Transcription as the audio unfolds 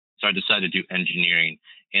So I decided to do engineering,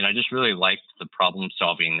 and I just really liked the problem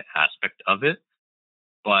solving aspect of it.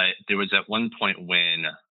 But there was at one point when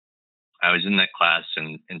I was in that class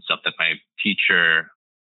and stuff that my teacher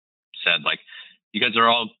said, like, you guys are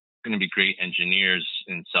all going to be great engineers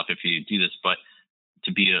and stuff if you do this, but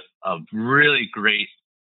to be a really great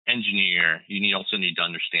engineer, you also need to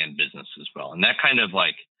understand business as well. And that kind of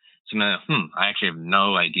like, I actually have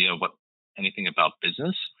no idea anything about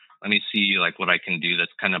business. Let me see like what I can do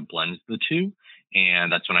that's kind of blends the two.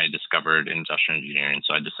 And that's when I discovered industrial engineering.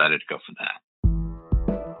 So I decided to go for that.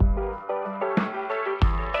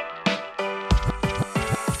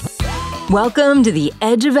 Welcome to the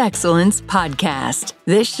Edge of Excellence podcast.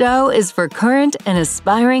 This show is for current and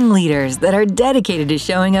aspiring leaders that are dedicated to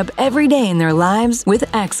showing up every day in their lives with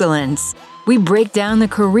excellence. We break down the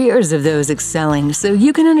careers of those excelling so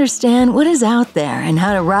you can understand what is out there and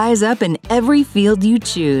how to rise up in every field you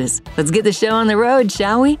choose. Let's get the show on the road,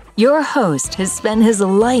 shall we? Your host has spent his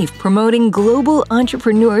life promoting global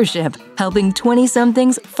entrepreneurship, helping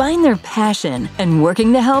 20-somethings find their passion, and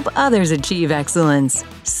working to help others achieve excellence.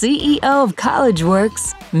 CEO of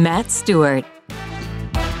CollegeWorks, Matt Stewart.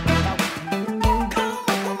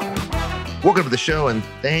 Welcome to the show, and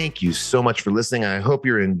thank you so much for listening. I hope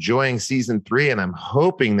you're enjoying season 3, and I'm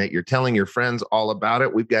hoping that you're telling your friends all about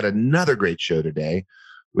it. We've got another great show today.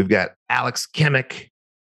 We've got Kmiec,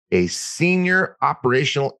 a senior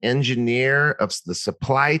operational engineer of the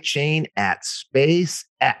supply chain at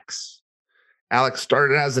SpaceX. Alex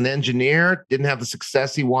started as an engineer, didn't have the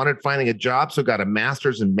success he wanted finding a job, so got a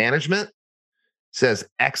master's in management. Says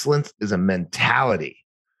excellence is a mentality.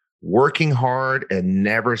 Working hard and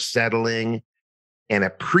never settling, and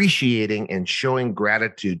appreciating and showing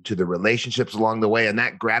gratitude to the relationships along the way. And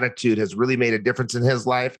that gratitude has really made a difference in his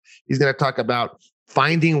life. He's going to talk about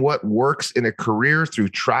finding what works in a career through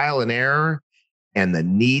trial and error, and the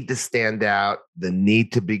need to stand out, the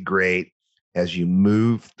need to be great as you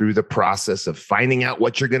move through the process of finding out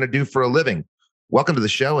what you're going to do for a living. Welcome to the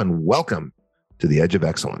show, and welcome to the Edge of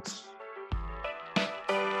Excellence.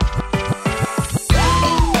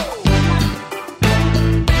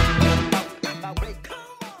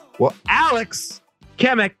 Well,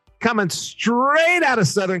 Kmiec coming straight out of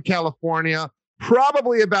Southern California,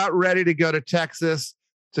 probably about ready to go to Texas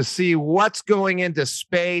to see what's going into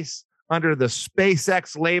space under the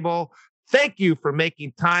SpaceX label. Thank you for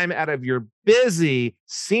making time out of your busy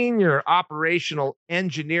senior operational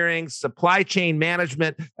engineering, supply chain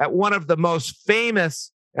management at one of the most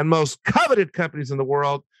famous and most coveted companies in the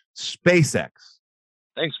world, SpaceX.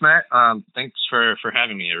 Thanks, Matt. Thanks for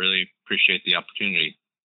having me. I really appreciate the opportunity.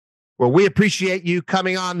 Well, we appreciate you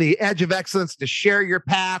coming on the Edge of Excellence to share your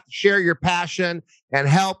path, share your passion, and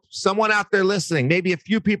help someone out there listening, maybe a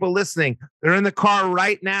few people listening. They're in the car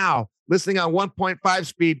right now, listening on 1.5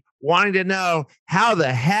 speed, wanting to know, how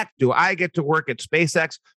the heck do I get to work at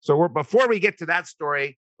SpaceX? So before we get to that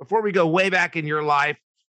story, before we go way back in your life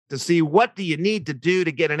to see what do you need to do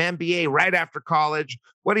to get an MBA right after college?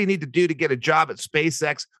 What do you need to do to get a job at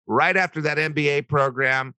SpaceX right after that MBA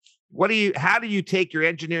program? How do you take your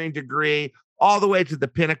engineering degree all the way to the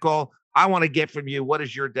pinnacle? I want to get from you, what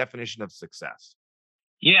is your definition of success?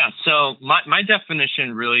 Yeah, so my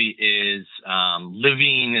definition really is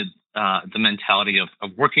living the mentality of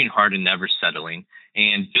working hard and never settling,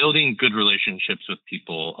 and building good relationships with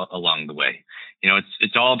people along the way.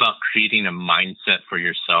 It's all about creating a mindset for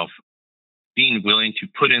yourself, being willing to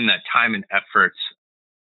put in that time and effort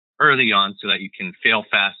early on so that you can fail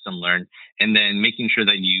fast and learn, and then making sure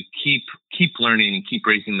that you keep learning and keep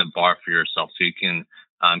raising the bar for yourself so you can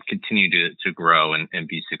continue to grow and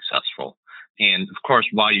be successful. And of course,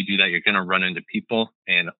 while you do that, you're going to run into people,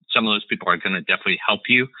 and some of those people are going to definitely help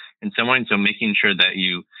you in some way. And so making sure that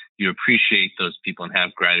you appreciate those people and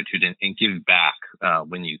have gratitude and give back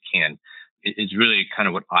when you can is really kind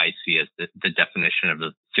of what I see as the definition of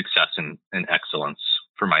the success and excellence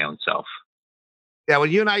for my own self. Yeah,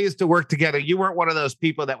 when you and I used to work together, you weren't one of those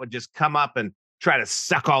people that would just come up and try to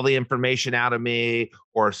suck all the information out of me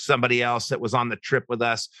or somebody else that was on the trip with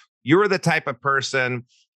us. You were the type of person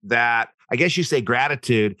that, I guess you say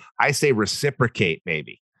gratitude, I say reciprocate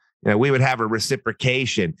maybe. We would have a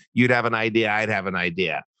reciprocation. You'd have an idea, I'd have an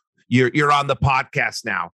idea. You're on the podcast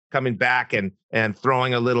now, coming back and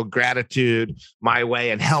throwing a little gratitude my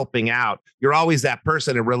way and helping out. You're always that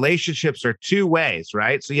person. And relationships are two ways,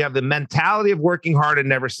 right? So you have the mentality of working hard and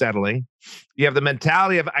never settling. You have the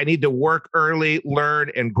mentality of I need to work early, learn,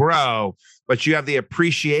 and grow. But you have the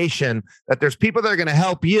appreciation that there's people that are going to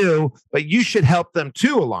help you, but you should help them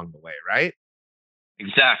too along the way, right?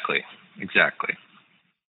 Exactly.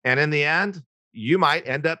 And in the end, you might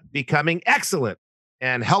end up becoming excellent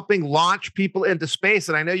and helping launch people into space.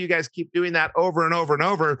 And I know you guys keep doing that over and over and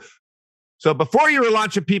over. So before you were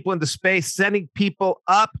launching people into space, sending people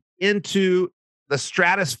up into the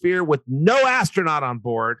stratosphere with no astronaut on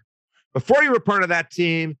board, before you were part of that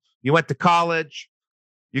team, you went to college,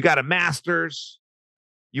 you got a master's,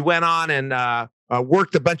 you went on and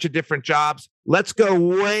worked a bunch of different jobs. Let's go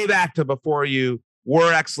way back to before you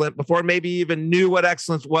were excellent, before maybe you even knew what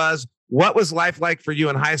excellence was. What was life like for you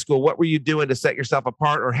in high school? What were you doing to set yourself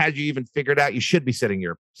apart, or had you even figured out you should be setting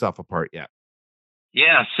yourself apart yet?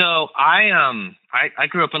 Yeah, so I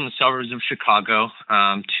grew up in the suburbs of Chicago,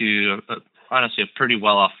 to honestly a pretty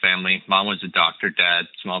well-off family. Mom was a doctor, dad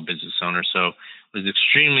small business owner, so was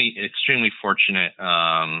extremely fortunate,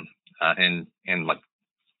 and like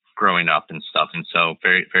growing up and stuff, and so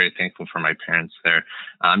very, very thankful for my parents there.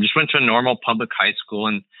 Just went to a normal public high school,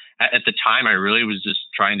 and at the time, I really was just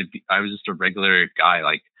I was just a regular guy.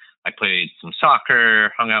 Like, I played some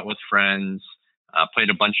soccer, hung out with friends,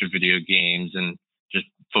 played a bunch of video games, and just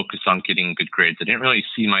focused on getting good grades. I didn't really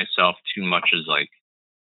see myself too much as like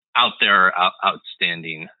out there,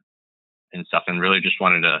 outstanding and stuff, and really just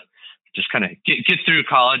wanted to just kind of get through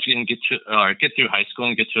college and get through high school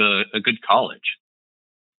and get to a good college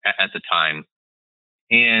at the time.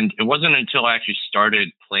 And it wasn't until I actually started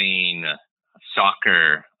playing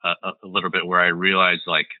soccer a little bit where I realized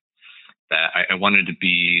like that I wanted to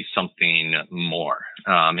be something more.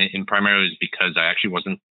 And primarily was because I actually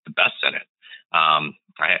wasn't the best at it.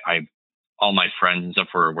 All my friends and stuff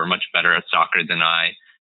were much better at soccer than I,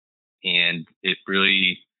 and it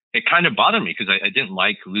kind of bothered me because I didn't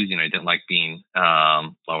like losing. I didn't like being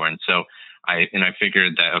lower, and so I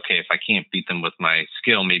figured that, okay, if I can't beat them with my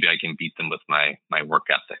skill, maybe I can beat them with my work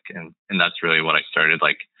ethic, and that's really what I started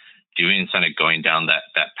like doing, instead of going down that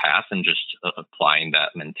path and just applying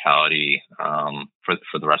that mentality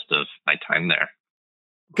for the rest of my time there.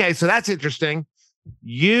 Okay, so that's interesting.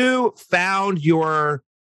 You found your,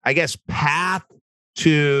 I guess, path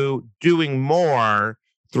to doing more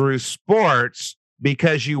through sports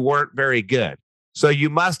because you weren't very good. So you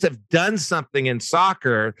must have done something in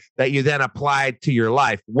soccer that you then applied to your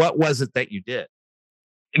life. What was it that you did?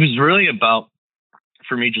 It was really about,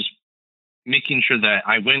 for me, just making sure that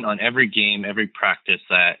I went on every game, every practice,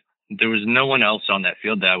 that there was no one else on that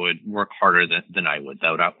field that would work harder than I would,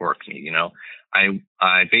 that would outwork me. You know, I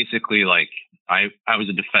basically I was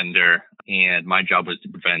a defender, and my job was to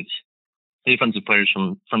prevent defensive players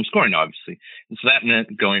from scoring, obviously. And so that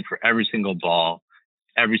meant going for every single ball,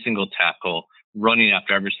 every single tackle, running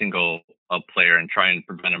after every single player and trying to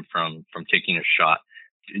prevent them from taking a shot,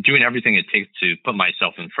 doing everything it takes to put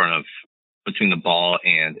myself in front of, between the ball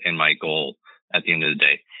and my goal at the end of the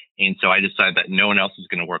day. And so I decided that no one else is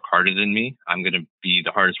going to work harder than me. I'm going to be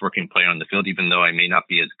the hardest working player on the field, even though I may not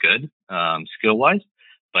be as good skill wise,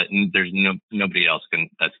 but there's nobody else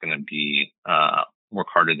that's going to be work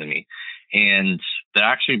harder than me. And that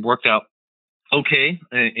actually worked out okay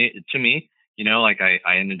to me. You know, like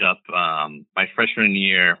I ended up, my freshman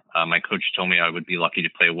year, my coach told me I would be lucky to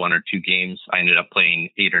play 1 or 2 games. I ended up playing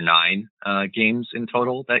 8 or 9 games in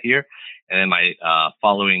total that year. And then my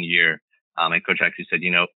following year, my coach actually said,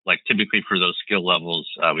 you know, like typically for those skill levels,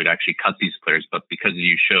 we'd actually cut these players. But because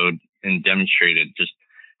you showed and demonstrated just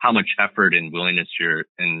how much effort and willingness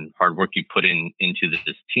and hard work you put into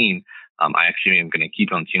this team, I actually am going to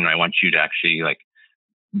keep on the team. And I want you to actually like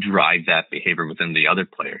drive that behavior within the other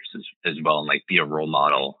players as well, and like be a role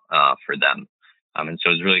model for them. And so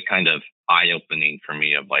it was really kind of eye-opening for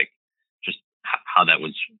me of like just how that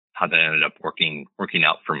ended up working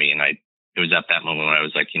out for me. And it was at that moment when I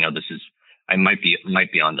was like, you know, I might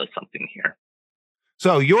be onto something here.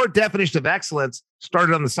 So your definition of excellence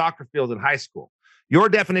started on the soccer field in high school. Your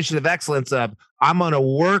definition of excellence of I'm going to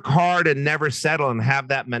work hard and never settle and have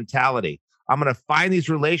that mentality. I'm going to find these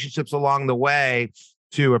relationships along the way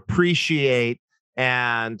to appreciate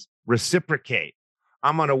and reciprocate.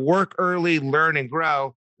 I'm going to work early, learn and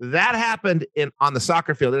grow. That happened on the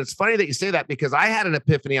soccer field. And it's funny that you say that because I had an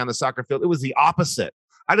epiphany on the soccer field. It was the opposite.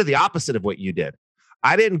 I did the opposite of what you did.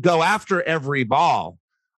 I didn't go after every ball.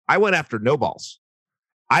 I went after no balls.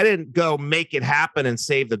 I didn't go make it happen and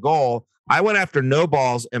save the goal. I went after no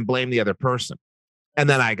balls and blamed the other person. And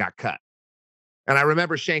then I got cut. And I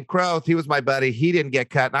remember Shane Croth, he was my buddy. He didn't get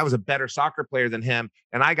cut. And I was a better soccer player than him.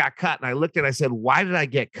 And I got cut. And I looked and I said, why did I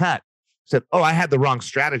get cut? I said, oh, I had the wrong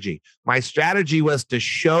strategy. My strategy was to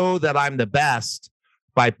show that I'm the best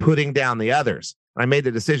by putting down the others. And I made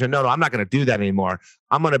the decision, no, I'm not going to do that anymore.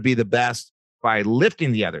 I'm going to be the best by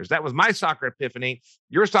lifting the others. That was my soccer epiphany.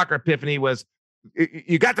 Your soccer epiphany was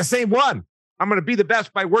you got the same one. I'm going to be the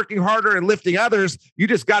best by working harder and lifting others. You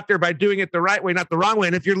just got there by doing it the right way, not the wrong way.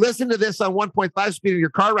 And if you're listening to this on 1.5 speed in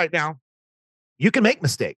your car right now, you can make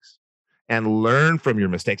mistakes and learn from your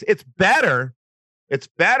mistakes. It's better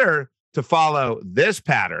to follow this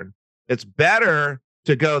pattern. It's better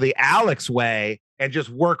to go the Alex way and just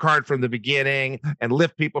work hard from the beginning and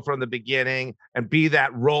lift people from the beginning and be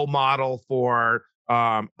that role model for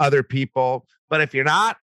other people. But if you're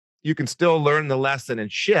not, you can still learn the lesson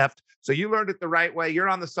and shift. So you learned it the right way. You're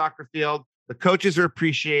on the soccer field. The coaches are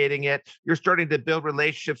appreciating it. You're starting to build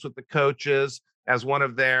relationships with the coaches as one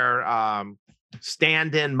of their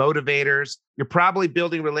stand-in motivators. You're probably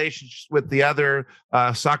building relationships with the other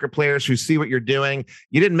soccer players who see what you're doing.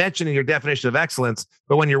 You didn't mention in your definition of excellence,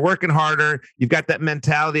 but when you're working harder, you've got that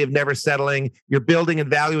mentality of never settling. You're building and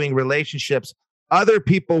valuing relationships. Other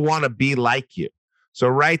people want to be like you. So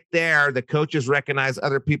right there, the coaches recognize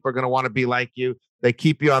other people are going to want to be like you. They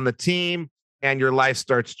keep you on the team and your life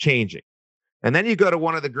starts changing. And then you go to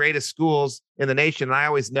one of the greatest schools in the nation. And I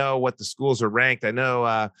always know what the schools are ranked. I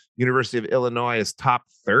know University of Illinois is top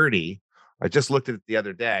 30. I just looked at it the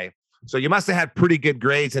other day. So you must have had pretty good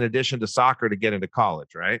grades in addition to soccer to get into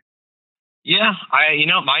college, right? Yeah,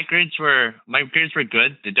 my grades were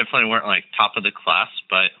good. They definitely weren't like top of the class,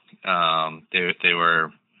 but they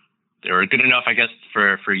were good enough, I guess,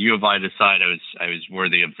 for U of I to decide I was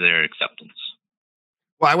worthy of their acceptance.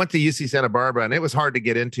 Well, I went to UC Santa Barbara, and it was hard to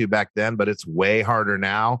get into back then, but it's way harder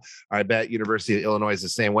now. I bet University of Illinois is the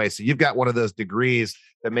same way. So you've got one of those degrees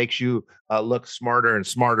that makes you look smarter and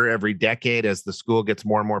smarter every decade as the school gets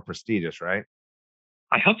more and more prestigious, right?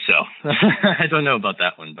 I hope so. I don't know about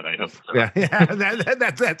that one, but I hope so. Yeah,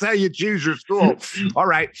 that's how you choose your school. All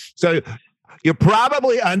right. So you're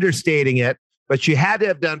probably understating it, but you had to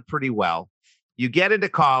have done pretty well. You get into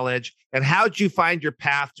college, and how did you find your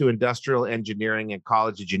path to industrial engineering in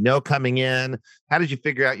college? Did you know coming in? How did you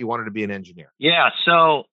figure out you wanted to be an engineer? Yeah,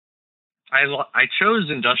 so I chose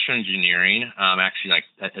industrial engineering actually like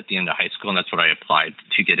at the end of high school, and that's what I applied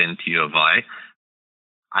to get into U of I.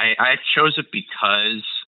 I chose it because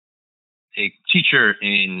a teacher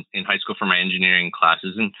in high school for my engineering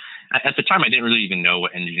classes, and at the time I didn't really even know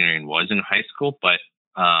what engineering was in high school, but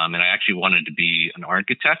and I actually wanted to be an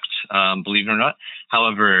architect, believe it or not.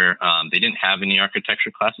 However, they didn't have any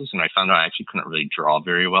architecture classes, and I found out I actually couldn't really draw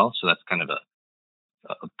very well. So that's kind of a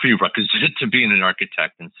prerequisite to being an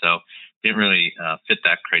architect. And so didn't really fit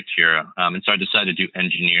that criteria. And so I decided to do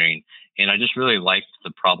engineering. And I just really liked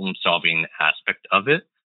the problem solving aspect of it.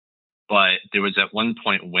 But there was at one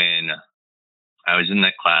point when I was in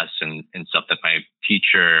that class and stuff that my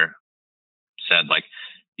teacher said, like,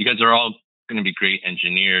 you guys are all going to be great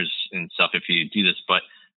engineers and stuff if you do this, but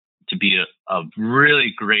to be a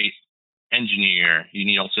really great engineer,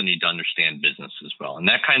 you also need to understand business as well. And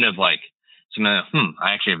that kind of like, so I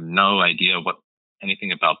actually have no idea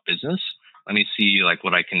anything about business. Let me see like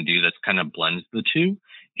what I can do that's kind of blends the two.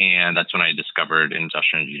 And that's when I discovered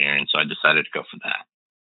industrial engineering. So I decided to go for that.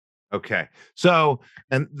 Okay. So,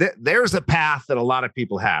 and there's a path that a lot of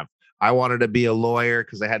people have. I wanted to be a lawyer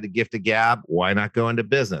because I had the gift of gab. Why not go into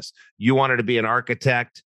business? You wanted to be an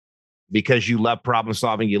architect because you love problem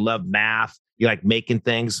solving. You love math. You like making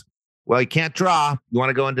things. Well, you can't draw. You want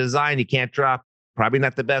to go into design. You can't draw. Probably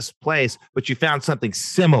not the best place, but you found something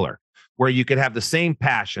similar where you could have the same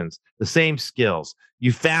passions, the same skills.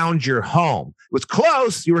 You found your home. It was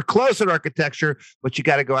close. You were close at architecture, but you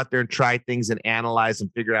got to go out there and try things and analyze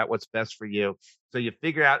and figure out what's best for you. So you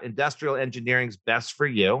figure out industrial engineering's best for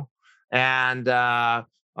you. And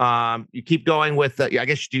you keep going with, I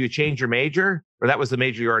guess, do you change your major, or that was the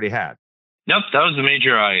major you already had? Nope, that was the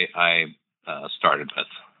major I started with.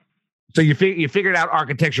 So you figured out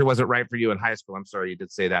architecture wasn't right for you in high school. I'm sorry, you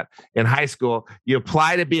did say that. In high school, you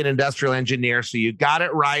apply to be an industrial engineer. So you got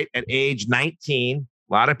it right at age 19.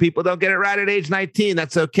 A lot of people don't get it right at age 19.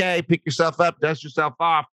 That's okay. Pick yourself up, dust yourself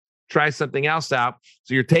off, try something else out.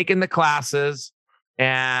 So you're taking the classes,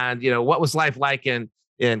 and what was life like in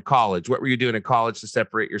college? What were you doing in college to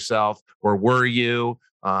separate yourself, or were you?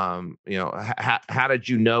 How did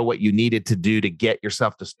you know what you needed to do to get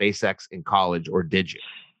yourself to SpaceX in college, or did you?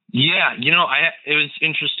 Yeah, it was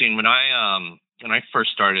interesting when I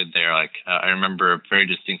first started there. Like I remember very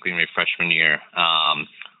distinctly my freshman year.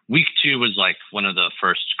 Week 2 was like one of the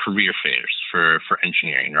first career fairs for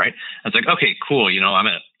engineering, right? I was like, okay, cool. I'm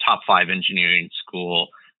at a top 5 engineering school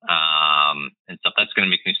and stuff. That's going to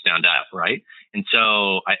make me stand out, right? And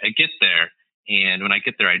so I get there, and when I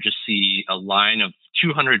get there, I just see a line of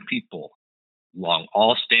 200 people long,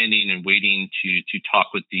 all standing and waiting to talk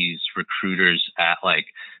with these recruiters at like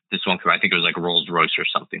this one, I think it was like Rolls Royce or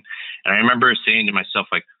something. And I remember saying to myself,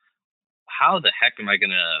 like, how the heck am I going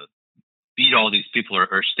to beat all these people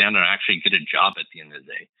or stand and actually get a job at the end of the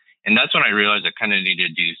day? And that's when I realized I kind of needed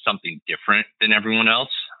to do something different than everyone else.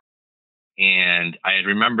 And I had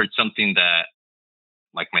remembered something that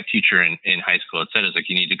like my teacher in high school had said is like,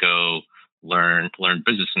 you need to go learn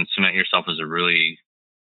business and cement yourself as a really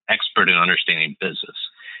expert in understanding business.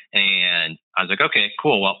 And I was like, okay,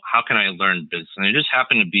 cool. Well, how can I learn business? And it just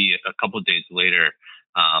happened to be a couple of days later,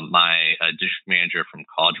 my district manager from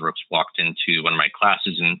CollegeWorks walked into one of my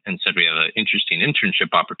classes and said, we have an interesting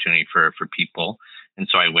internship opportunity for people. And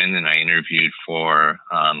so I went and I interviewed for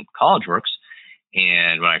CollegeWorks.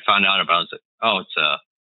 And when I found out about it, I was like, oh, it's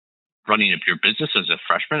running up your business as a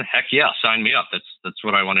freshman? Heck yeah, sign me up. That's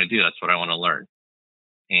what I want to do. That's what I want to learn.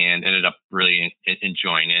 And ended up really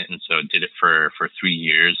enjoying it. And so did it for 3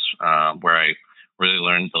 years, where I really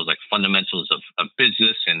learned those like fundamentals of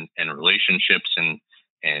business and relationships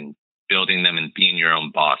and building them and being your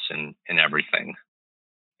own boss and everything.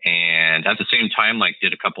 And at the same time, like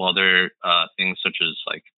did a couple other things such as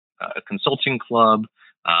like a consulting club,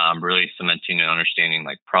 really cementing and understanding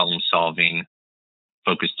like problem solving,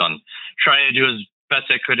 focused on trying to do as best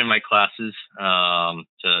I could in my classes to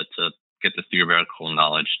get the theoretical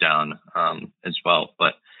knowledge down as well.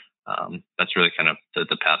 But that's really kind of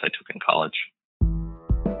the path I took in college.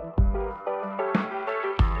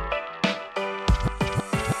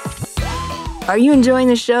 Are you enjoying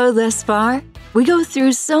the show thus far? We go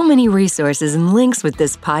through so many resources and links with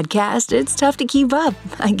this podcast, it's tough to keep up.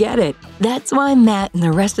 I get it. That's why Matt and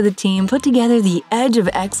the rest of the team put together the Edge of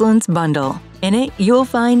Excellence bundle. In it, you'll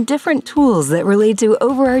find different tools that relate to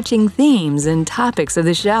overarching themes and topics of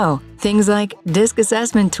the show. Things like DISC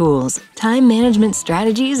assessment tools, time management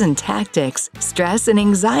strategies and tactics, stress and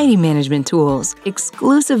anxiety management tools,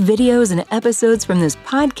 exclusive videos and episodes from this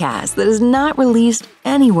podcast that is not released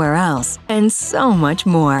anywhere else, and so much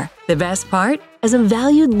more. The best part? As a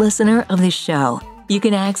valued listener of this show, you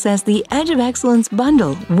can access the Edge of Excellence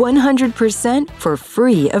bundle 100% for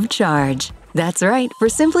free of charge. That's right, for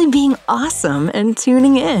simply being awesome and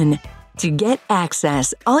tuning in. To get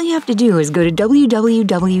access, all you have to do is go to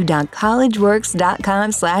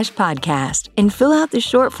www.collegeworks.com/podcast and fill out the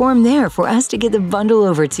short form there for us to get the bundle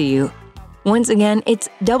over to you. Once again, it's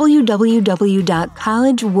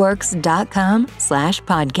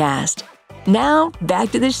www.collegeworks.com/podcast. Now,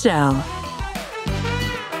 back to the show.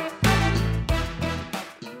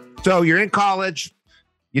 So you're in college.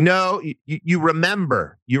 You know, you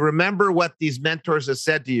remember what these mentors have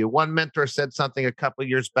said to you. One mentor said something a couple of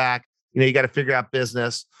years back, you got to figure out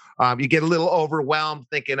business. You get a little overwhelmed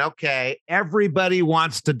thinking, okay, everybody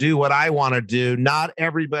wants to do what I want to do. Not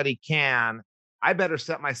everybody can. I better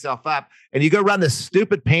set myself up. And you go run this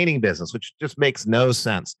stupid painting business, which just makes no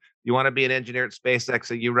sense. You want to be an engineer at SpaceX,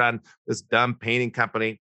 so you run this dumb painting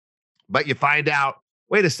company, but you find out,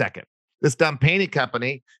 wait a second. This dumb painting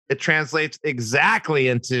company, it translates exactly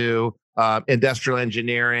into industrial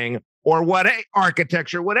engineering or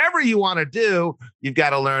architecture, whatever you want to do. You've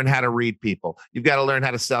got to learn how to read people. You've got to learn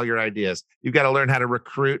how to sell your ideas. You've got to learn how to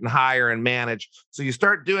recruit and hire and manage. So you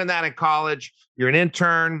start doing that in college. You're an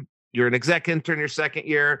intern. You're an exec intern your second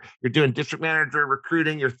year. You're doing district manager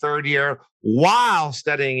recruiting your third year while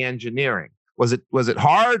studying engineering. Was it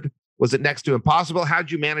hard? Was it next to impossible?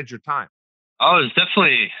 How'd you manage your time? Oh, it was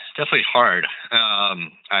definitely hard.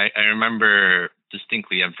 I remember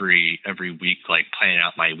distinctly every week, like planning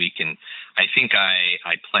out my week, and I think I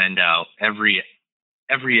planned out every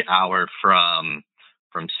hour from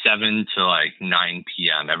 7 to like 9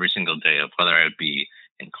 p.m. every single day of whether I would be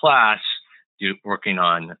in class, working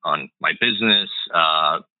on my business,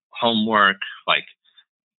 homework, like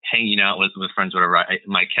hanging out with friends, whatever.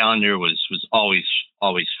 My calendar was always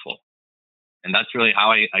full. And that's really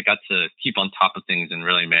how I got to keep on top of things and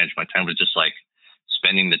really manage my time, was just like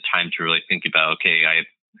spending the time to really think about, okay, I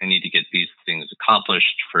need to get these things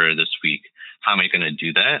accomplished for this week. How am I going to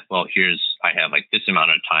do that? Well, I have like this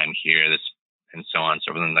amount of time here, this, and so on.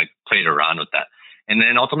 So then like played around with that. And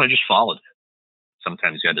then ultimately just followed it.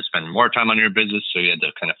 Sometimes you had to spend more time on your business, so you had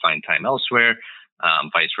to kind of find time elsewhere.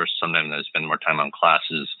 Vice versa, sometimes I had to spend more time on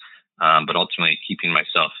classes. But ultimately keeping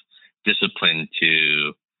myself disciplined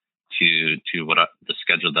to what the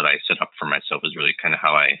schedule that I set up for myself is really kind of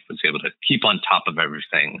how I was able to keep on top of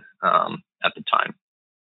everything at the time.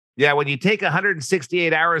 Yeah, when you take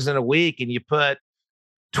 168 hours in a week and you put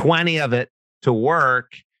 20 of it to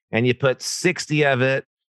work and you put 60 of it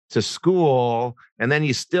to school, and then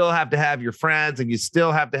you still have to have your friends and you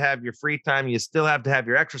still have to have your free time, you still have to have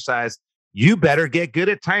your exercise, you better get good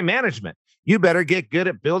at time management. You better get good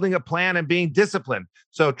at building a plan and being disciplined.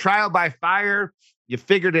 So trial by fire, you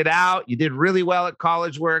figured it out. You did really well at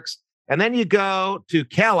CollegeWorks. And then you go to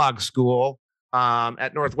Kellogg School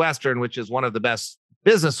at Northwestern, which is one of the best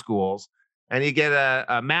business schools, and you get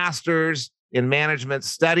a master's in management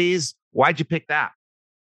studies. Why'd you pick that?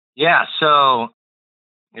 Yeah, so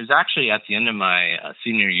it was actually at the end of my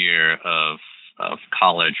senior year of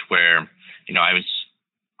college where, I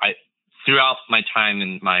throughout my time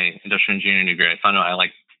in my industrial engineering degree, I found out I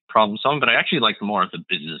liked problem solving, but I actually liked more of the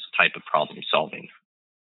business type of problem solving.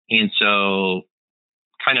 And so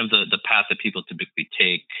kind of the path that people typically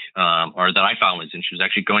take, or that I found was interesting, was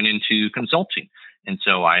actually going into consulting. And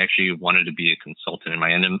so I actually wanted to be a consultant. In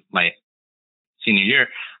my end of my senior year,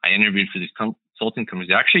 I interviewed for these consulting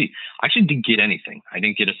companies. I actually didn't get anything. I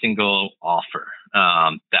didn't get a single offer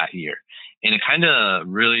that year. And it kind of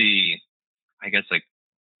really, I guess, like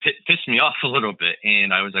pissed me off a little bit.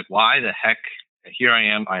 And I was like, why the heck? Here I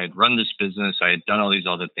am. I had run this business. I had done all these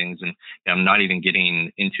other things, and I'm not even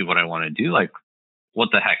getting into what I want to do. Like, what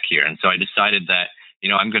the heck here? And so I decided that,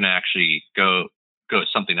 I'm going to actually go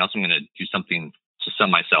something else. I'm going to do something to set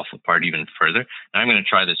myself apart even further. And I'm going to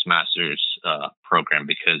try this master's program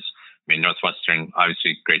because, Northwestern,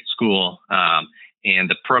 obviously great school. And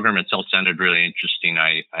the program itself sounded really interesting.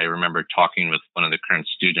 I remember talking with one of the current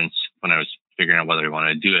students when I was figuring out whether I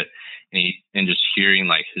wanted to do it, and just hearing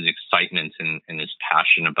like his excitement and his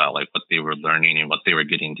passion about like what they were learning and what they were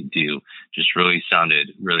getting to do just really sounded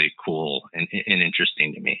really cool and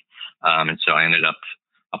interesting to me. And so I ended up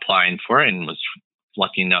applying for it and was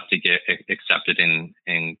lucky enough to get accepted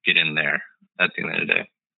and get in there at the end of the day.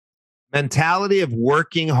 Mentality of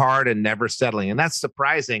working hard and never settling. And that's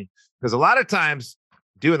surprising because a lot of times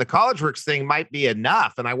doing the college works thing might be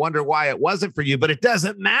enough. And I wonder why it wasn't for you, but it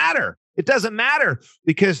doesn't matter. It doesn't matter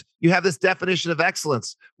because you have this definition of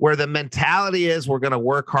excellence where the mentality is we're going to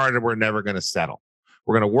work hard and we're never going to settle.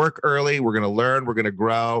 We're going to work early. We're going to learn. We're going to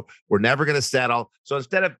grow. We're never going to settle. So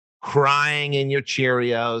instead of crying in your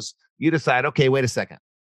Cheerios, you decide, okay, wait a second.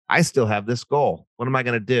 I still have this goal. What am I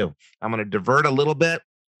going to do? I'm going to divert a little bit.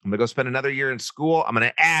 I'm going to go spend another year in school. I'm going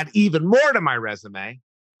to add even more to my resume.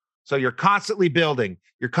 So you're constantly building.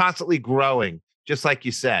 You're constantly growing. Just like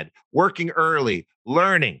you said, working early,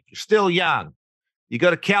 learning. You're still young. You go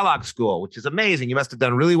to Kellogg School, which is amazing. You must have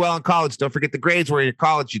done really well in college. Don't forget the grades were in your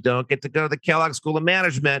college. You don't get to go to the Kellogg School of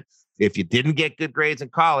Management if you didn't get good grades in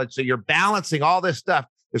college. So you're balancing all this stuff.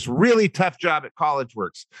 This really tough job at College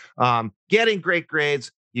Works. Getting great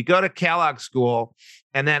grades. You go to Kellogg School.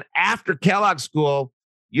 And then after Kellogg School,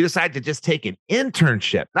 you decide to just take an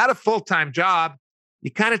internship, not a full-time job. You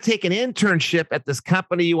kind of take an internship at this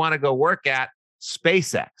company you want to go work at,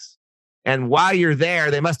 SpaceX. And while you're there,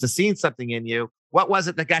 they must have seen something in you. What was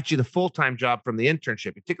it that got you the full-time job from the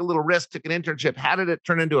internship? You took a little risk, took an internship. How did it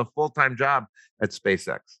turn into a full-time job at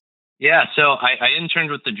SpaceX? Yeah, so I interned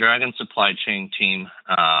with the Dragon supply chain team,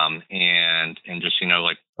 and just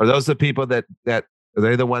like. Are those the people that are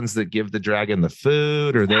they the ones that give the dragon the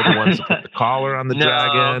food, or they're the ones that put the collar on the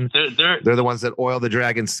dragon? They're the ones that oil the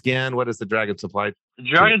dragon's skin. What is the Dragon supply? The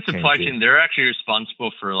Dragon supply chain. They're actually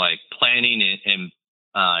responsible for like planning and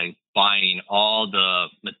buying all the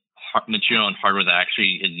material and hardware that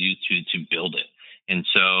actually is used to build it. And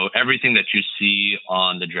so everything that you see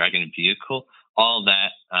on the Dragon vehicle, all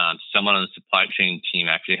that, someone on the supply chain team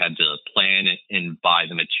actually had to plan and buy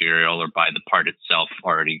the material or buy the part itself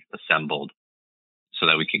already assembled, so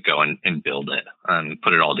that we could go and build it and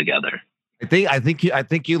put it all together. I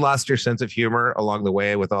think you lost your sense of humor along the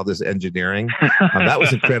way with all this engineering. That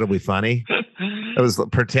was incredibly funny. I was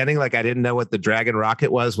pretending like I didn't know what the Dragon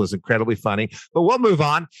rocket was incredibly funny. But we'll move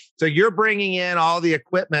on. So you're bringing in all the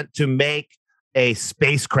equipment to make a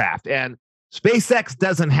spacecraft, and SpaceX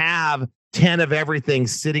doesn't have 10 of everything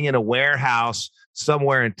sitting in a warehouse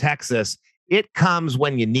somewhere in Texas. It comes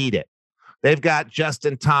when you need it. They've got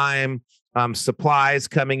just-in-time supplies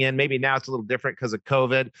coming in. Maybe now it's a little different because of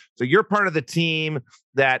COVID. So you're part of the team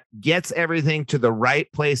that gets everything to the right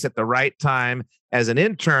place at the right time as an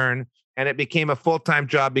intern, and it became a full-time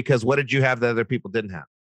job because what did you have that other people didn't have?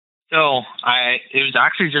 So it was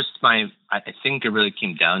actually just I think it really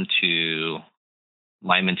came down to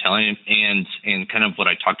my mentality and kind of what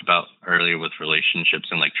I talked about earlier with relationships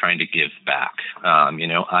and like trying to give back.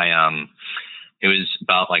 It was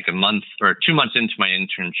about like a month or 2 months into my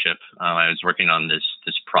internship. I was working on this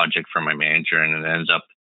project for my manager, and it ended up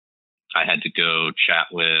I had to go chat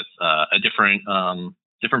with a different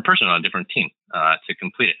person on a different team to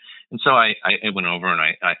complete it. And so I went over and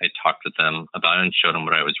I talked with them about it and showed them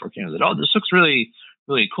what I was working on. I said, "Oh, this looks really,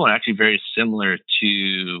 really cool, and actually very similar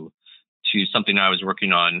to something I was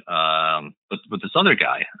working on with this other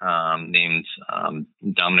guy named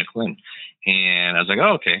Dominic Lynn." And I was like,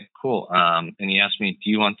 oh, okay, cool. And he asked me, do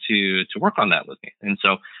you want to work on that with me? And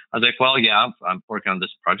so I was like, well, yeah, I'm working on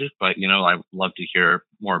this project, but I'd love to hear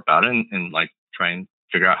more about it and like try and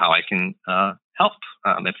figure out how I can help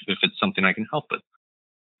if it's something I can help with.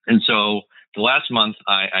 And so the last month,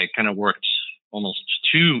 I kind of worked almost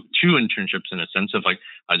two internships in a sense of like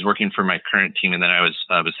I was working for my current team, and then I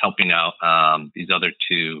was helping out these other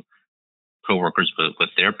two coworkers with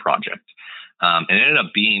their project. And it ended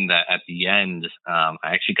up being that at the end, I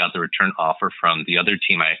actually got the return offer from the other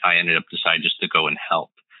team. I ended up deciding just to go and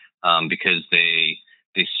help because they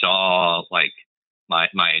saw like my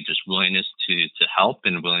just willingness to help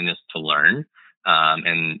and willingness to learn.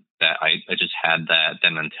 And that I just had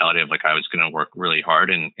that mentality of like I was going to work really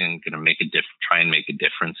hard and going to try and make a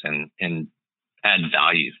difference and add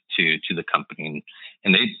value to the company.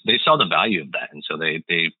 And they saw the value of that, and so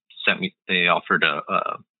they offered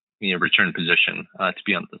me a return position to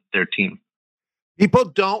be on their team. People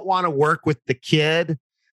don't want to work with the kid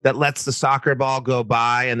that lets the soccer ball go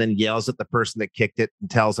by and then yells at the person that kicked it and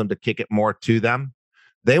tells them to kick it more to them.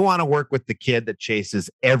 They want to work with the kid that chases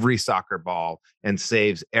every soccer ball and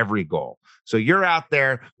saves every goal. So you're out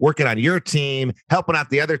there working on your team, helping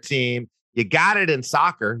out the other team. You got it in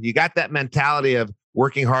soccer. You got that mentality of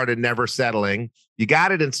working hard and never settling. You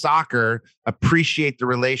got it in soccer. Appreciate the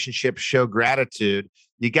relationship, show gratitude.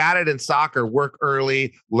 You got it in soccer, work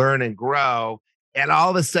early, learn and grow. And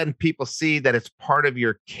all of a sudden people see that it's part of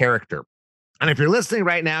your character. And if you're listening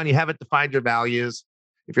right now and you haven't defined your values,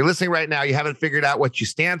 if you're listening right now, you haven't figured out what you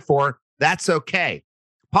stand for, that's okay.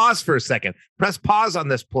 Pause for a second. Press pause on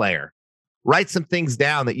this player. Write some things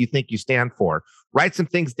down that you think you stand for. Write some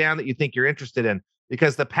things down that you think you're interested in.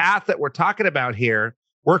 Because the path that we're talking about here,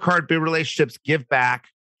 work hard, build relationships, give back,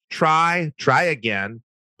 try again,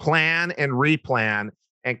 plan and replan,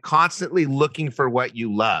 and constantly looking for what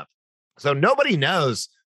you love. So nobody knows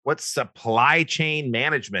what supply chain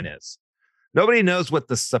management is. Nobody knows what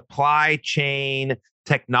the supply chain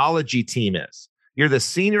technology team is. You're the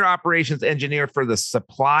senior operations engineer for the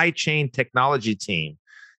supply chain technology team.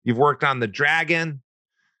 You've worked on the Dragon.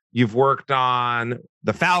 You've worked on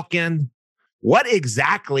the Falcon. What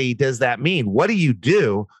exactly does that mean? What do you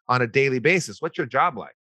do on a daily basis? What's your job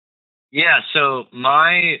like? Yeah, so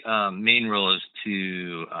my main role is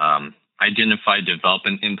to identify, develop,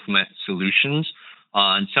 and implement solutions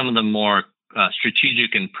on some of the more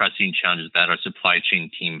strategic and pressing challenges that our supply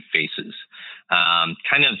chain team faces.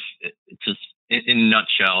 Kind of just in a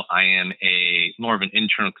nutshell, I am more of an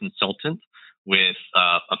internal consultant with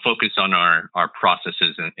a focus on our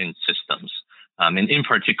processes and systems. And in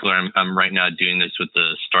particular, I'm right now doing this with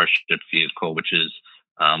the Starship vehicle, which is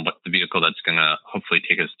the vehicle that's going to hopefully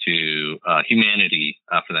take us to humanity,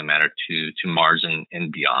 for that matter, to Mars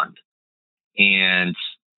and beyond. And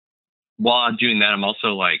while I'm doing that, I'm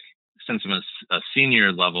also since I'm a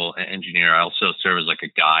senior level engineer, I also serve as a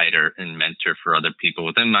guide and mentor for other people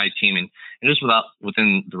within my team and just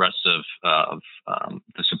within the rest of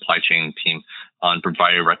the supply chain team on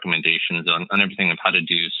providing recommendations on everything of how to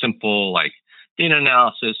do simple data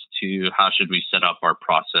analysis to how should we set up our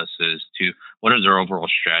processes to what is our overall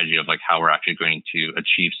strategy of how we're actually going to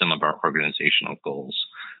achieve some of our organizational goals.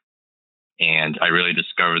 And I really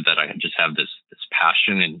discovered that I just have this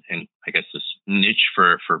passion and I guess this niche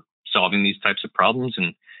for solving these types of problems,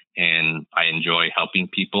 and I enjoy helping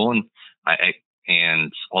people,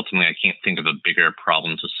 and ultimately I can't think of a bigger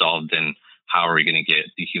problem to solve than how are we going to get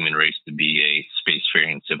the human race to be a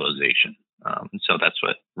spacefaring civilization. And so that's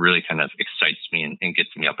what really kind of excites me and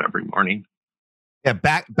gets me up every morning. Yeah,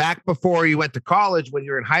 back before you went to college, when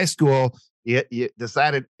you were in high school, you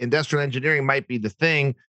decided industrial engineering might be the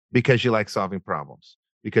thing because you like solving problems,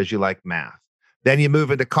 because you like math. Then you move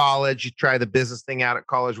into college, you try the business thing out at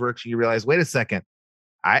College Works, and you realize, wait a second,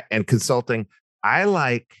 and consulting, I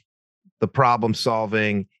like the problem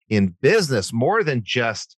solving in business more than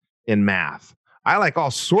just in math. I like all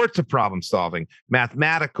sorts of problem solving,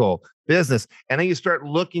 mathematical, business. And then you start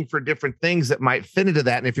looking for different things that might fit into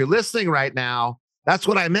that. And if you're listening right now, that's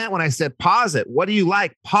what I meant when I said pause it. What do you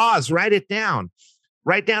like? Pause, write it down.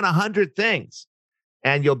 Write down 100 things,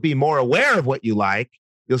 and you'll be more aware of what you like.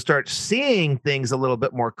 You'll start seeing things a little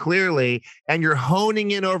bit more clearly, and you're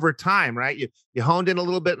honing in over time, right? You honed in a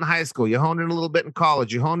little bit in high school. You honed in a little bit in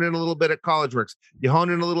college. You honed in a little bit at College Works. You honed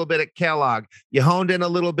in a little bit at Kellogg. You honed in a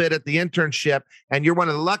little bit at the internship, and you're one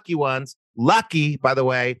of the lucky ones. Lucky, by the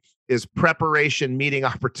way, is preparation meeting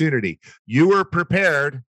opportunity. You were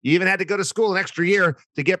prepared. You even had to go to school an extra year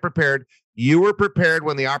to get prepared. You were prepared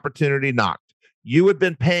when the opportunity knocked. You had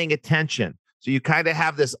been paying attention. So you kind of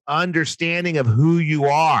have this understanding of who you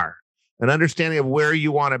are. an understanding of where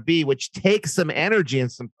you want to be, which takes some energy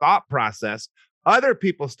and some thought process. Other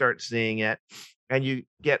people start seeing it and you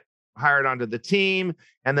get hired onto the team.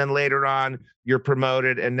 And then later on, you're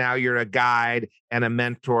promoted and now you're a guide and a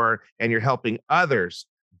mentor and you're helping others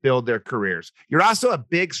build their careers. You're also a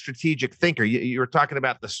big strategic thinker. You were talking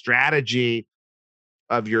about the strategy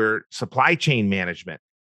of your supply chain management.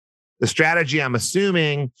 The strategy, I'm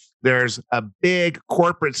assuming there's a big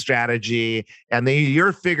corporate strategy, and then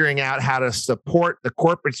you're figuring out how to support the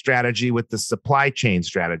corporate strategy with the supply chain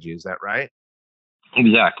strategy. Is that right?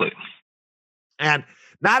 Exactly. And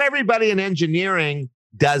not everybody in engineering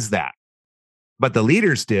does that, but the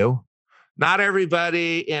leaders do. Not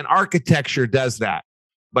everybody in architecture does that,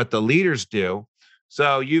 but the leaders do.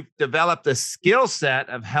 So you've developed a skill set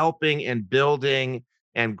of helping and building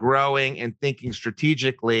and growing and thinking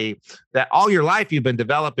strategically that all your life you've been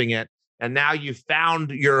developing it. And now you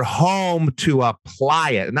found your home to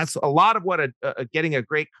apply it. And that's a lot of what getting a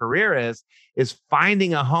great career is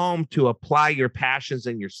finding a home to apply your passions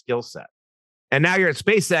and your skill set. And now you're at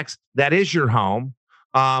SpaceX. That is your home.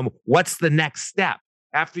 What's the next step?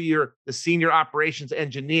 After you're the senior operations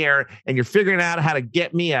engineer and you're figuring out how to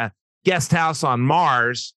get me a guest house on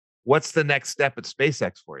Mars, what's the next step at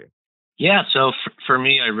SpaceX for you? Yeah, so for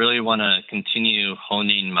me, I really want to continue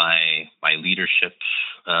honing my leadership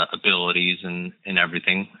abilities and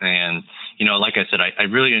everything. And, like I said, I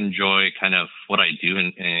really enjoy kind of what I do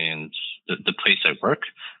and the place I work.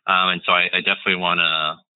 And so I definitely want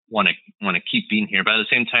to keep being here, but at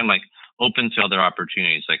the same time, like open to other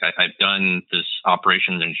opportunities. Like I've done this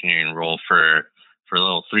operations engineering role for a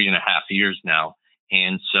little 3.5 years now.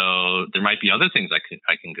 And so there might be other things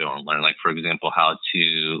I can go and learn, like, for example, how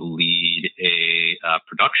to lead a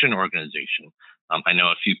production organization. I know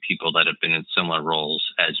a few people that have been in similar roles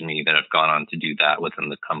as me that have gone on to do that within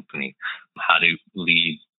the company, how to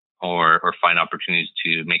lead or find opportunities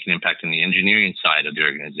to make an impact in the engineering side of the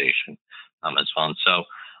organization as well. And so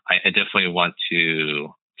I definitely want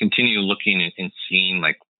to continue looking and seeing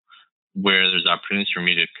like where there's opportunities for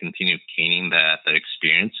me to continue gaining that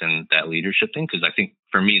experience and that leadership thing. Because I think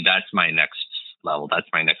for me, that's my next level. That's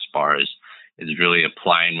my next bar is really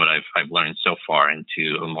applying what I've learned so far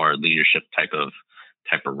into a more leadership type of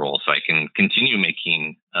role. So I can continue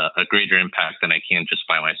making a greater impact than I can just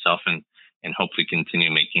by myself and hopefully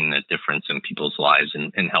continue making a difference in people's lives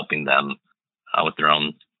and helping them with their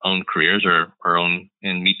own careers or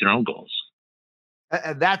and meet their own goals.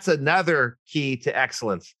 That's another key to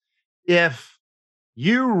excellence. If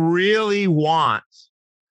you really want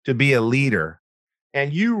to be a leader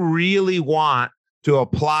and you really want to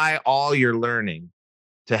apply all your learning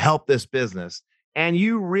to help this business, and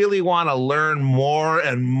you really want to learn more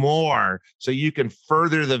and more so you can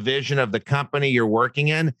further the vision of the company you're working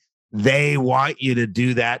in, they want you to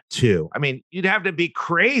do that too. I mean, you'd have to be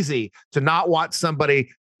crazy to not want somebody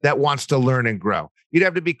that wants to learn and grow. You'd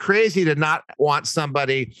have to be crazy to not want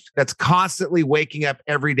somebody that's constantly waking up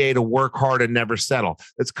every day to work hard and never settle.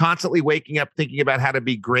 That's constantly waking up thinking about how to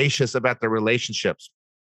be gracious about their relationships.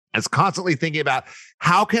 That's constantly thinking about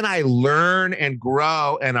how can I learn and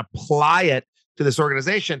grow and apply it to this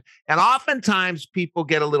organization. And oftentimes people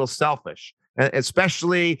get a little selfish,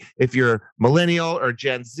 especially if you're millennial or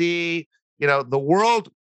Gen Z. The world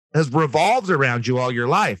has revolved around you all your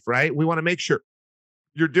life, right? We want to make sure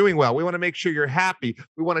you're doing well. We want to make sure you're happy.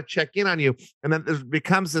 We want to check in on you. And then there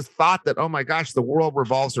becomes this thought that, oh my gosh, the world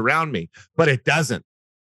revolves around me, but it doesn't.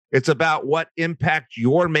 It's about what impact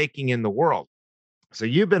you're making in the world. So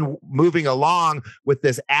you've been moving along with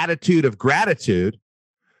this attitude of gratitude,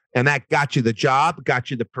 and that got you the job,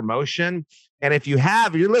 got you the promotion. And if you're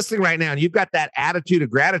listening right now and you've got that attitude of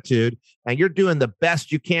gratitude and you're doing the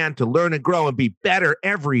best you can to learn and grow and be better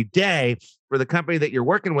every day for the company that you're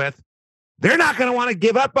working with, they're not going to want to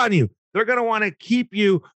give up on you. They're going to want to keep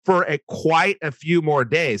you for quite a few more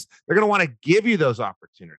days. They're going to want to give you those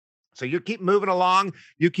opportunities. So you keep moving along.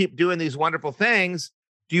 You keep doing these wonderful things.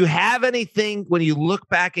 Do you have anything when you look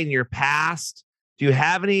back in your past? Do you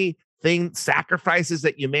have anything, sacrifices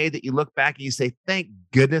that you made that you look back and you say, thank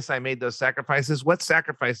goodness I made those sacrifices? What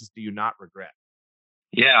sacrifices do you not regret?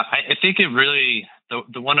 Yeah, I think it really,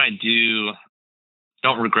 the one I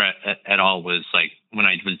don't regret at all was like when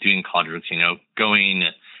I was doing college work, spending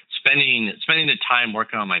the time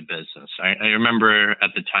working on my business. I remember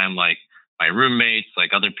at the time, like my roommates,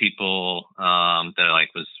 like other people that I like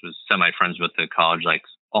was semi friends with at college, like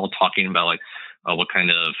all talking about like what kind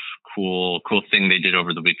of cool thing they did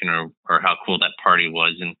over the weekend or how cool that party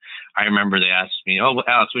was. And I remember they asked me, oh, well,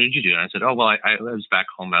 Alex, what did you do? And I said, oh, well, I was back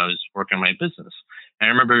home. I was working on my business. And I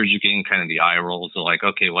remember just getting kind of the eye rolls of like,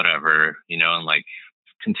 okay, whatever, and like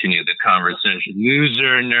continue the conversation.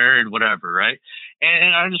 Loser, nerd, whatever, right?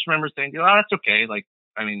 And I just remember saying, oh, that's okay. Like,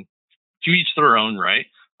 I mean, to each their own, right?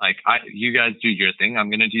 Like, you guys do your thing. I'm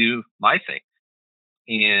going to do my thing.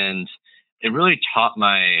 And it really taught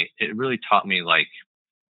me like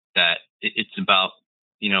that it's about,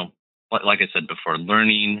 like I said before,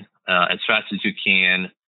 learning as fast as you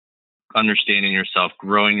can, understanding yourself,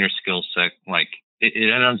 growing your skill set. Like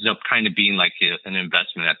it ends up kind of being like an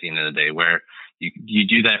investment at the end of the day, where you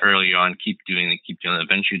do that early on, keep doing it.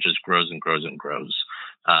 Eventually it just grows and grows and grows.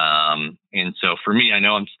 And so for me, I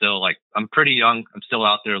know I'm pretty young. I'm still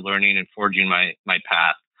out there learning and forging my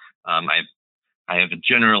path. I have a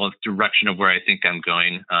general direction of where I think I'm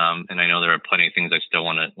going. And I know there are plenty of things I still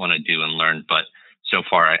want to do and learn, but so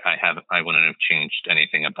far I wouldn't have changed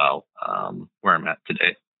anything about where I'm at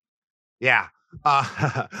today. Yeah.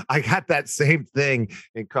 I got that same thing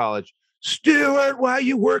in college. Stuart, why are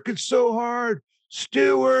you working so hard?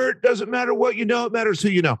 Stuart, doesn't matter what you know, it matters who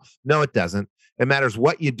you know. No, it doesn't. It matters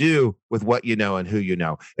what you do with what you know and who you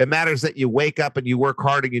know. It matters that you wake up and you work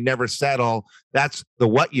hard and you never settle. That's the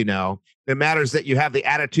what you know. It matters that you have the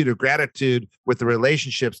attitude of gratitude with the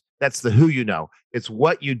relationships. That's the who you know. It's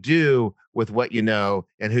what you do with what you know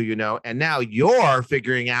and who you know. And now you're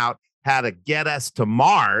figuring out how to get us to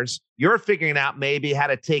Mars. You're figuring out maybe how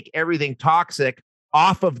to take everything toxic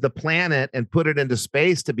off of the planet and put it into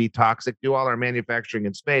space to be toxic, do all our manufacturing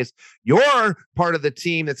in space. You're part of the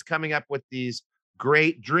team that's coming up with these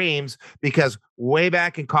great dreams, because way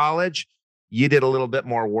back in college, you did a little bit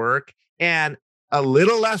more work and a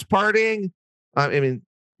little less partying. I mean,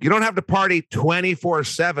 you don't have to party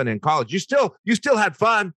 24/7 in college. You still had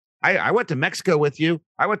fun. I went to Mexico with you.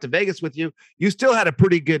 I went to Vegas with you. You still had a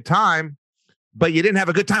pretty good time, but you didn't have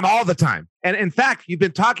a good time all the time. And in fact, you've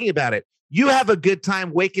been talking about it. You have a good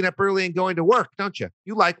time waking up early and going to work, don't you?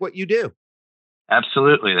 You like what you do.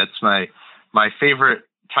 Absolutely. That's my favorite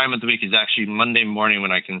time of the week is actually Monday morning,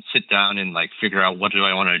 when I can sit down and like figure out what do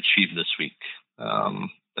I want to achieve this week.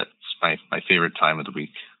 That's my favorite time of the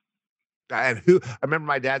week. And I remember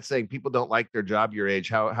my dad saying, people don't like their job your age.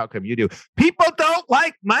 How come you do? People don't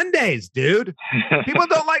like Mondays, dude. People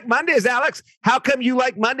don't like Mondays, Alex. How come you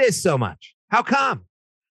like Mondays so much? How come?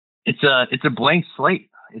 It's a blank slate.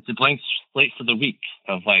 It's a blank slate for the week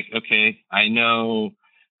of like, okay, I know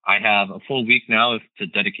I have a full week now to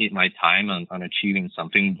dedicate my time on achieving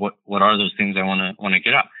something. What are those things I want to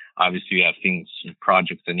get out? Obviously, you have things and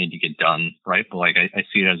projects that need to get done, right? But like, I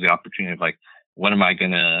see it as the opportunity of like, what am I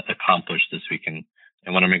going to accomplish this week, and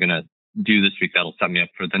what am I going to do this week that'll set me up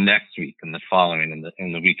for the next week and the following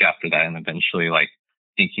and the week after that, and eventually like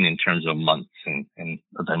thinking in terms of months and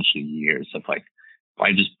eventually years of like, if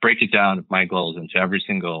I just break it down, my goals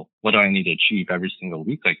into what do I need to achieve every single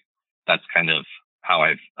week? Like that's kind of how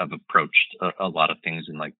I've approached a lot of things,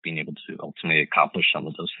 and like being able to ultimately accomplish some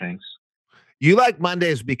of those things. You like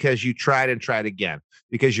Mondays because you tried and tried again,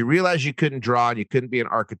 because you realized you couldn't draw and you couldn't be an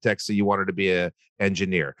architect, so you wanted to be an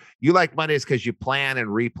engineer. You like Mondays because you plan and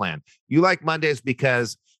replan. You like Mondays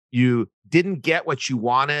because you didn't get what you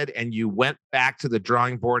wanted and you went back to the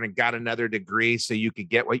drawing board and got another degree so you could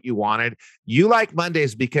get what you wanted. You like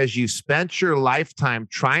Mondays because you spent your lifetime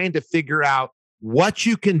trying to figure out what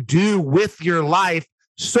you can do with your life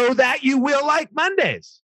so that you will like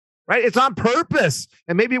Mondays. Right? It's on purpose.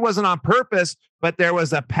 And maybe it wasn't on purpose, but there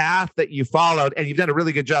was a path that you followed, and you've done a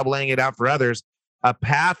really good job laying it out for others, a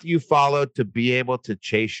path you followed to be able to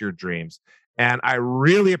chase your dreams. And I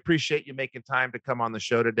really appreciate you making time to come on the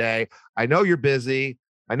show today. I know you're busy.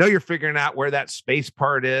 I know you're figuring out where that space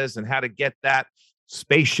part is and how to get that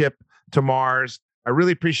spaceship to Mars. I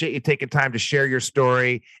really appreciate you taking time to share your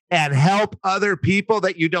story and help other people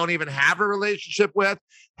that you don't even have a relationship with.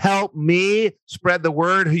 Help me spread the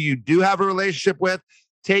word who you do have a relationship with.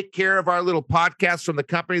 Take care of our little podcast from the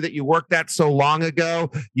company that you worked at so long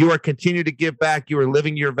ago. You are continuing to give back. You are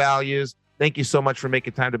living your values. Thank you so much for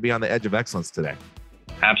making time to be on the Edge of Excellence today.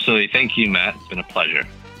 Absolutely. Thank you, Matt. It's been a pleasure.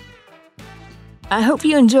 I hope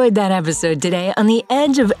you enjoyed that episode today on the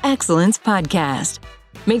Edge of Excellence podcast.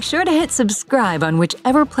 Make sure to hit subscribe on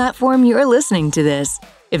whichever platform you're listening to this.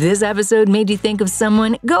 If this episode made you think of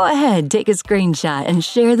someone, go ahead, take a screenshot and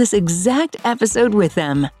share this exact episode with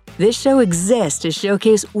them. This show exists to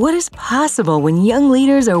showcase what is possible when young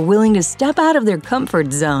leaders are willing to step out of their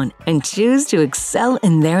comfort zone and choose to excel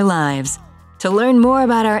in their lives. To learn more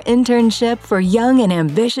about our internship for young and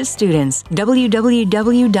ambitious students,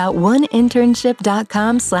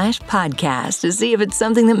 www.oneinternship.com/podcast to see if it's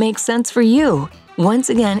something that makes sense for you. Once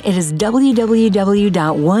again, it is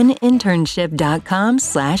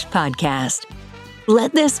www.oneinternship.com/podcast.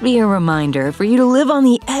 Let this be a reminder for you to live on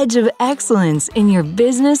the edge of excellence in your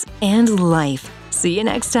business and life. See you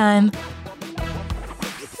next time.